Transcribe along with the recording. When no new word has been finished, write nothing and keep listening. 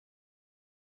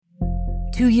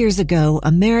2 years ago,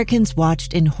 Americans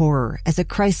watched in horror as a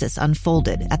crisis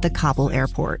unfolded at the Kabul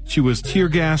airport. She was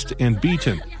tear-gassed and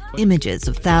beaten. Images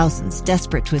of thousands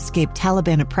desperate to escape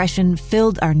Taliban oppression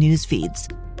filled our news feeds.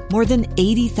 More than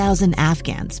 80,000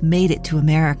 Afghans made it to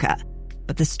America.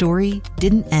 But the story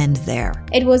didn't end there.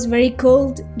 It was very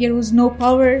cold. There was no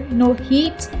power, no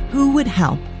heat. Who would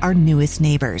help our newest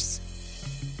neighbors?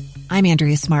 I'm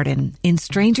Andrea Smartin. In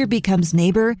Stranger Becomes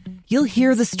Neighbor, you'll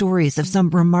hear the stories of some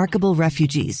remarkable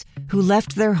refugees who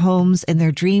left their homes and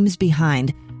their dreams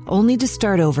behind, only to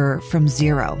start over from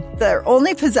zero. Their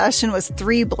only possession was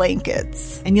 3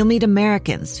 blankets. And you'll meet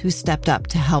Americans who stepped up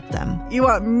to help them. You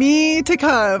want me to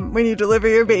come when you deliver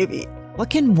your baby. What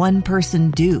can one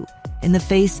person do in the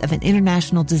face of an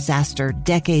international disaster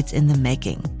decades in the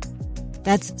making?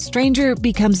 That's Stranger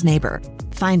Becomes Neighbor.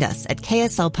 Find us at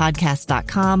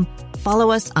kslpodcast.com.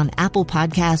 Follow us on Apple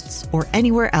Podcasts or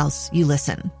anywhere else you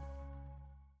listen.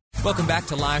 Welcome back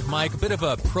to Live Mike. A bit of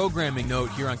a programming note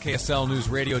here on KSL News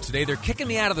Radio today. They're kicking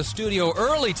me out of the studio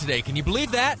early today. Can you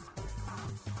believe that?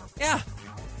 Yeah.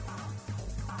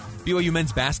 BYU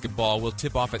men's basketball will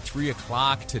tip off at 3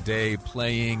 o'clock today,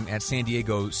 playing at San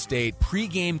Diego State.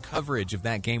 Pre-game coverage of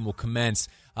that game will commence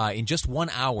in just 1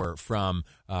 hour from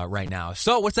right now.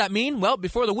 So what's that mean? Well,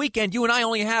 before the weekend, you and I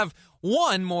only have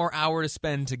 1 more hour to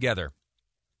spend together.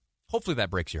 Hopefully that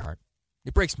breaks your heart.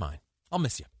 It breaks mine. I'll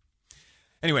miss you.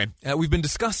 Anyway, we've been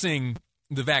discussing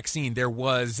the vaccine. There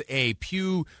was a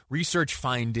Pew Research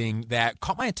finding that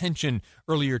caught my attention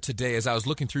earlier today as I was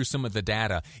looking through some of the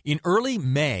data. In early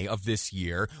May of this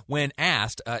year, when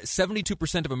asked,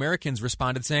 72% of Americans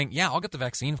responded saying, yeah, I'll get the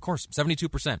vaccine, of course,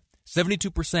 72%.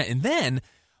 72%. And then,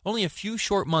 only a few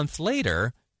short months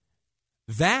later,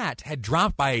 that had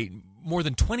dropped by more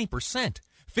than 20%.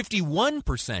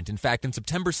 51%, in fact, in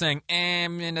September saying,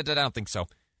 I don't think so.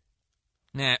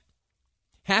 Nah.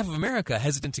 Half of America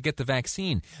hesitant to get the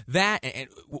vaccine. That, and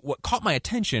what caught my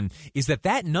attention is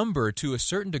that number, to a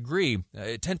certain degree,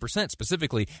 10%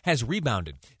 specifically, has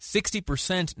rebounded.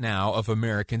 60% now of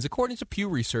Americans, according to Pew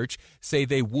Research, say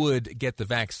they would get the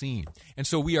vaccine. And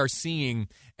so we are seeing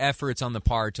efforts on the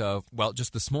part of, well,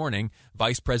 just this morning,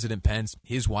 Vice President Pence,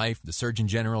 his wife, the Surgeon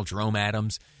General, Jerome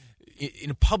Adams, in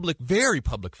a public, very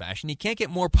public fashion. He can't get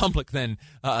more public than,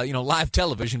 live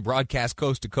television broadcast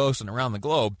coast to coast and around the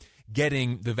globe,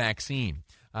 getting the vaccine.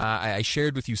 I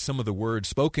shared with you some of the words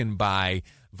spoken by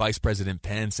Vice President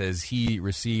Pence as he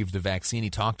received the vaccine. He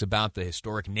talked about the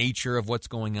historic nature of what's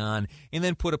going on and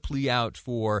then put a plea out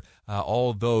for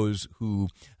all those who,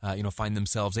 find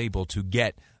themselves able to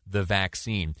get the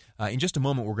vaccine. In just a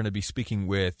moment, we're going to be speaking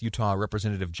with Utah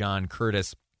Representative John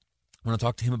Curtis. I want to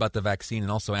talk to him about the vaccine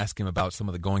and also ask him about some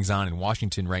of the goings-on in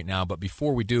Washington right now. But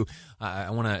before we do, I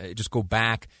want to just go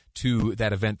back to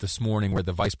that event this morning where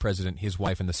the vice president, his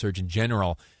wife, and the Surgeon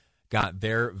General got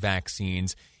their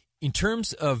vaccines. In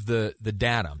terms of the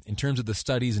data, in terms of the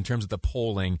studies, in terms of the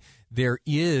polling, there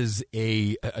is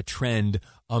a trend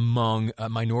among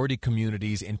minority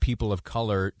communities and people of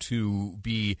color to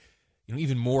be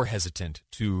even more hesitant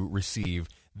to receive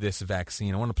this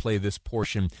vaccine. I want to play this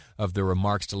portion of the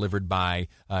remarks delivered by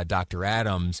Dr.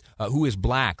 Adams, who is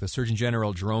black, the Surgeon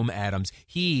General Jerome Adams.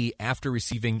 He, after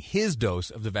receiving his dose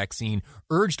of the vaccine,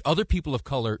 urged other people of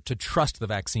color to trust the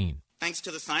vaccine. Thanks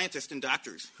to the scientists and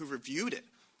doctors who reviewed it,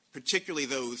 particularly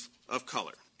those of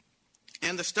color,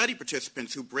 and the study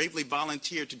participants who bravely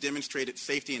volunteered to demonstrate its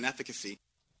safety and efficacy.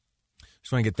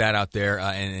 Just want to get that out there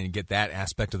and get that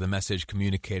aspect of the message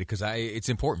communicated because it's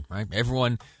important, right?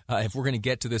 Everyone, if we're going to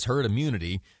get to this herd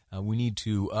immunity, we need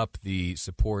to up the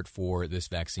support for this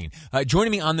vaccine.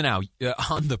 Joining me on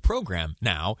the program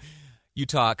now,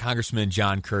 Utah Congressman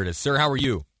John Curtis. Sir, how are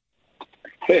you?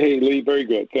 Hey, Lee, very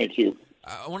good. Thank you.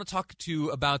 I want to talk to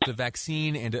you about the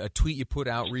vaccine and a tweet you put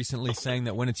out recently saying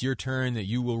that when it's your turn that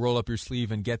you will roll up your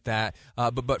sleeve and get that.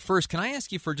 But first, can I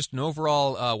ask you for just an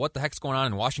overall what the heck's going on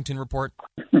in Washington report?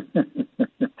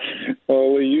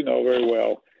 Well, Lee, you know very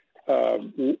well.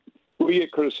 We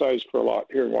get criticized for a lot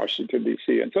here in Washington,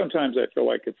 D.C., and sometimes I feel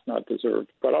like it's not deserved.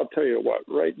 But I'll tell you what,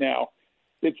 right now,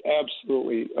 it's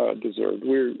absolutely deserved.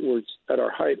 We're at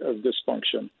our height of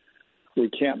dysfunction. We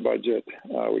can't budget.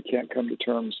 We can't come to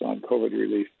terms on COVID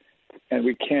relief. And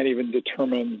we can't even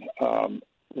determine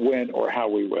when or how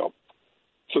we will.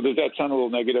 So does that sound a little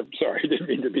negative? Sorry, I didn't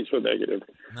mean to be so negative.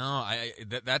 No,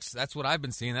 that's what I've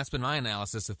been seeing. That's been my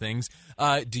analysis of things.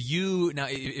 Do you, now,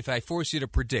 if I force you to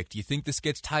predict, do you think this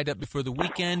gets tied up before the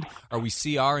weekend? Are we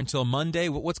CR until Monday?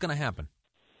 What's going to happen?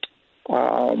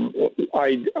 I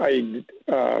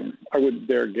wouldn't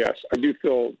dare guess. I do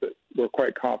feel that we're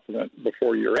quite confident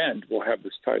before year end we'll have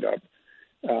this tied up.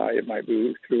 it might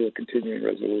move through a continuing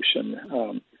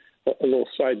resolution. A little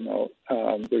side note,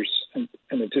 there's an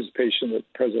anticipation that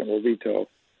the president will veto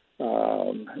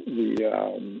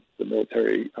the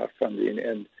military funding,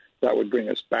 and that would bring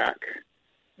us back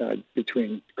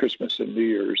between Christmas and New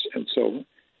Year's. And so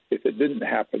if it didn't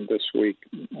happen this week,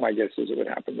 my guess is it would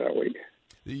happen that week.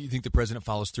 You think the president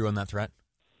follows through on that threat?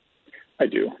 I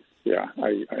do. Yeah,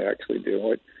 I actually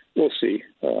do. We'll see.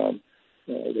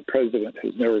 The president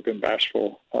has never been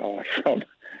bashful from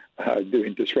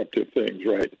doing disruptive things,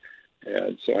 right?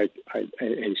 And so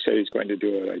he said he's going to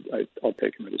do it. I'll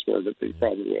take him at his word that he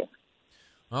probably will.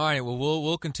 All right. Well,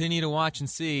 we'll continue to watch and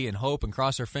see and hope and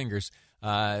cross our fingers.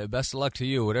 Best of luck to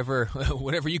you.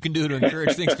 Whatever you can do to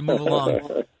encourage things to move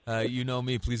along. You know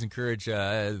me. Please encourage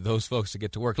those folks to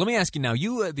get to work. Let me ask you now.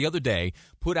 You the other day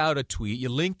put out a tweet. You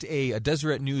linked a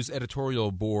Deseret News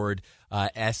editorial board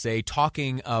essay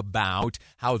talking about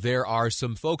how there are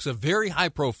some folks of very high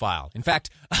profile, in fact,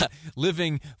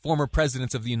 living former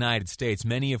presidents of the United States,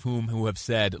 many of whom who have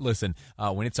said, listen,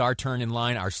 when it's our turn in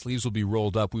line, our sleeves will be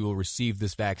rolled up. We will receive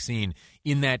this vaccine.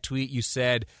 In that tweet, you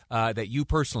said that you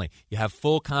personally, you have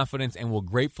full confidence and will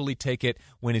gratefully take it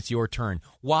when it's your turn.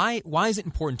 Why is it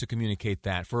important to communicate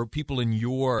that for people in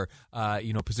your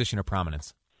position of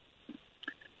prominence?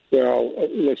 Well,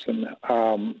 listen,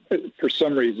 for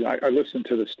some reason, I listened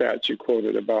to the stats you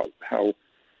quoted about how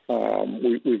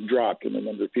we've dropped in the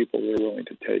number of people who are willing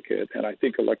to take it. And I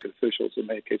think elected officials in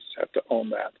many cases have to own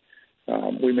that.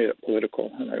 We made it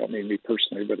political, and I don't mean me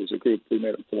personally, but as a group, we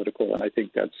made it political, and I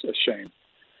think that's a shame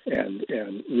and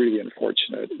really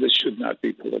unfortunate. This should not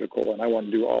be political, and I want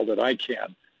to do all that I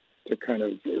can to kind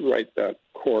of write that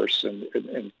course and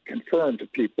confirm to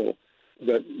people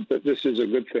that this is a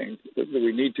good thing, that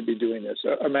we need to be doing this.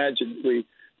 Imagine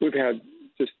we've had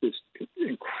just this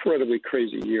incredibly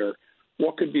crazy year.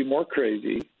 What could be more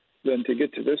crazy than to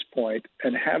get to this point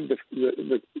and have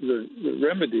the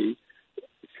remedy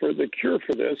for the cure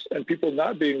for this and people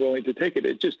not being willing to take it?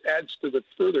 It just adds to the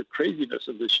further craziness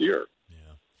of this year.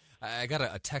 I got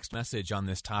a text message on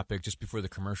this topic just before the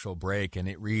commercial break, and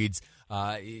it reads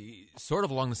sort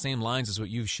of along the same lines as what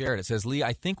you've shared. It says, Lee,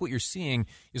 I think what you're seeing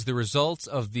is the results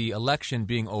of the election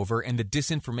being over and the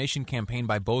disinformation campaign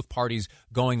by both parties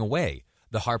going away.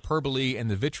 The hyperbole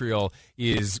and the vitriol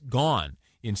is gone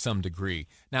in some degree.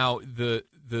 Now, the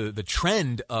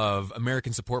trend of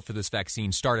American support for this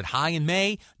vaccine started high in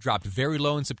May, dropped very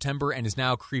low in September, and is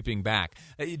now creeping back.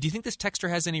 Do you think this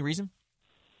texter has any reason?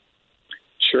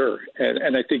 Sure,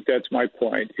 and I think that's my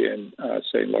point in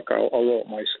saying, look, I'll roll up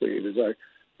my sleeve.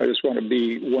 I just want to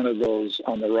be one of those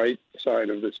on the right side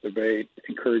of this debate,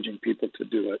 encouraging people to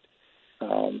do it.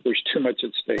 There's too much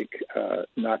at stake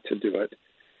not to do it.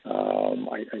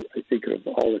 I think of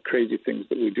all the crazy things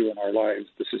that we do in our lives.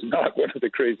 This is not one of the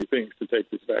crazy things to take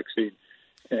this vaccine.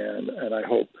 And I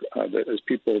hope that as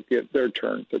people get their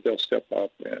turn, that they'll step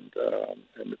up and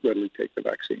readily take the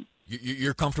vaccine.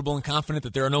 You're comfortable and confident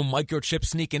that there are no microchips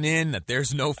sneaking in, that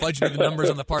there's no fudging of the numbers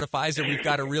on the part of Pfizer. We've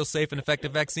got a real safe and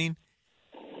effective vaccine?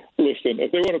 Listen,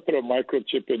 if they want to put a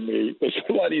microchip in me, there's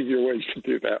a lot easier ways to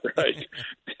do that, right?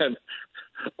 And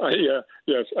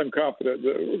yes, I'm confident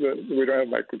that we don't have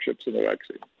microchips in the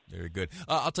vaccine. Very good.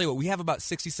 I'll tell you what, we have about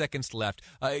 60 seconds left.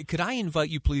 Could I invite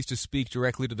you, please, to speak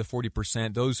directly to the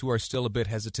 40%, those who are still a bit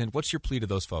hesitant? What's your plea to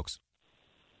those folks?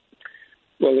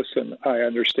 Well, listen, I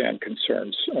understand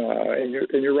concerns, and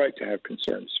you're right to have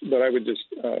concerns. But I would just,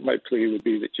 my plea would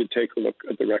be that you take a look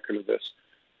at the record of this.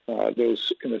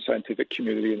 Those in the scientific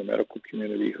community and the medical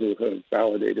community who have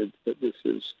validated that this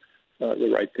is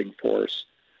the right thing for us.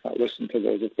 Listen to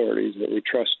those authorities that we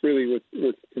trust really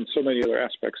with in so many other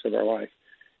aspects of our life.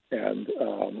 And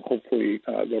hopefully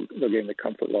they'll gain the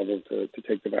comfort level to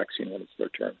take the vaccine when it's their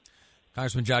turn.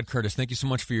 Congressman John Curtis, thank you so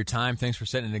much for your time. Thanks for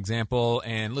setting an example.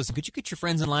 And listen, could you get your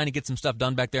friends in line and get some stuff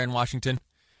done back there in Washington?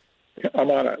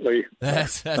 I'm on it, Lee.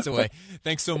 That's the way.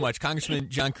 Thanks so much. Congressman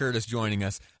John Curtis joining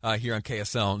us here on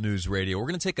KSL News Radio. We're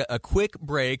going to take a quick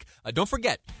break. Don't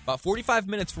forget, about 45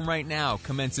 minutes from right now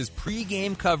commences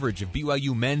pregame coverage of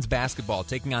BYU men's basketball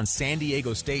taking on San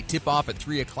Diego State. Tip-off at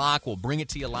 3 o'clock. We'll bring it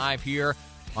to you live here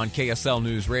on KSL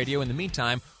News Radio. In the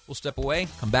meantime, we'll step away,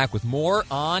 come back with more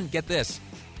on, get this,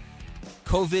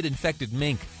 COVID-infected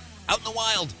mink out in the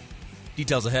wild.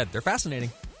 Details ahead. They're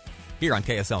fascinating. Here on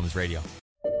KSL News Radio.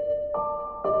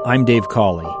 I'm Dave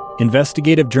Cawley,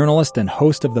 investigative journalist and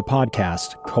host of the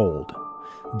podcast Cold.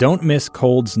 Don't miss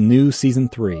Cold's new Season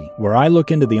 3, where I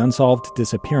look into the unsolved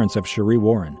disappearance of Cherie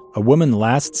Warren, a woman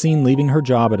last seen leaving her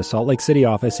job at a Salt Lake City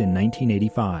office in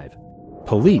 1985.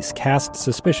 Police cast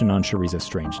suspicion on Cherie's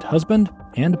estranged husband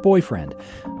and boyfriend,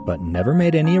 but never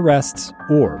made any arrests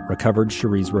or recovered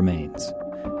Cherie's remains.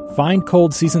 Find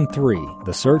Cold Season 3,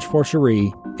 The Search for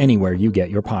Cherie, anywhere you get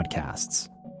your podcasts.